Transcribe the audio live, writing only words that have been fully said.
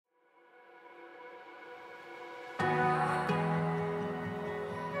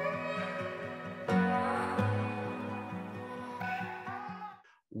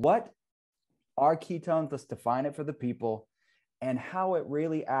what are ketones? Let's define it for the people, and how it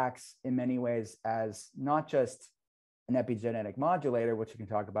really acts in many ways as not just an epigenetic modulator, which we can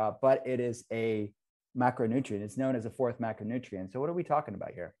talk about, but it is a macronutrient. It's known as a fourth macronutrient. So what are we talking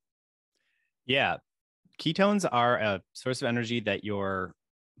about here? Yeah. Ketones are a source of energy that your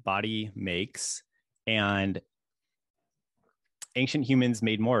body makes, and ancient humans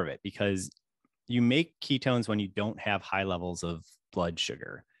made more of it because you make ketones when you don't have high levels of blood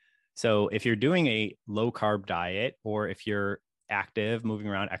sugar. So if you're doing a low carb diet, or if you're active, moving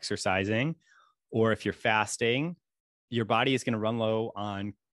around, exercising, or if you're fasting, your body is going to run low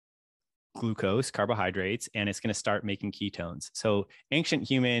on glucose, carbohydrates, and it's going to start making ketones. So ancient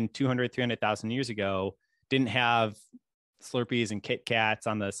human 200, 300,000 years ago didn't have Slurpees and Kit Kats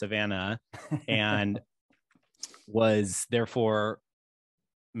on the savannah and was therefore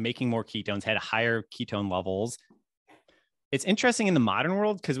making more ketones, had higher ketone levels. It's interesting in the modern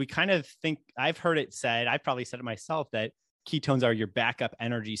world because we kind of think, I've heard it said, I've probably said it myself, that ketones are your backup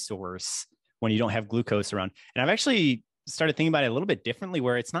energy source when you don't have glucose around. And I've actually started thinking about it a little bit differently,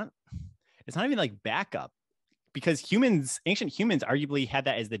 where it's not even like backup, because ancient humans arguably had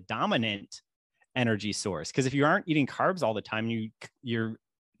that as the dominant energy source. Because if you aren't eating carbs all the time, you're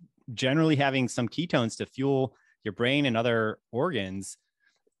generally having some ketones to fuel your brain and other organs.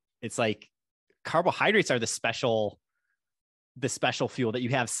 It's like carbohydrates are the special fuel that you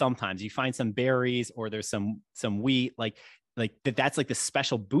have. Sometimes you find some berries, or there's some wheat, like that's like the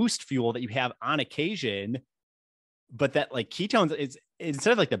special boost fuel that you have on occasion. But that, like, ketones is,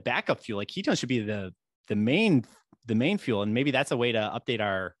 instead of like the backup fuel, like ketones should be the main fuel. And maybe that's a way to update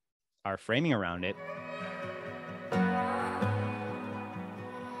our framing around it.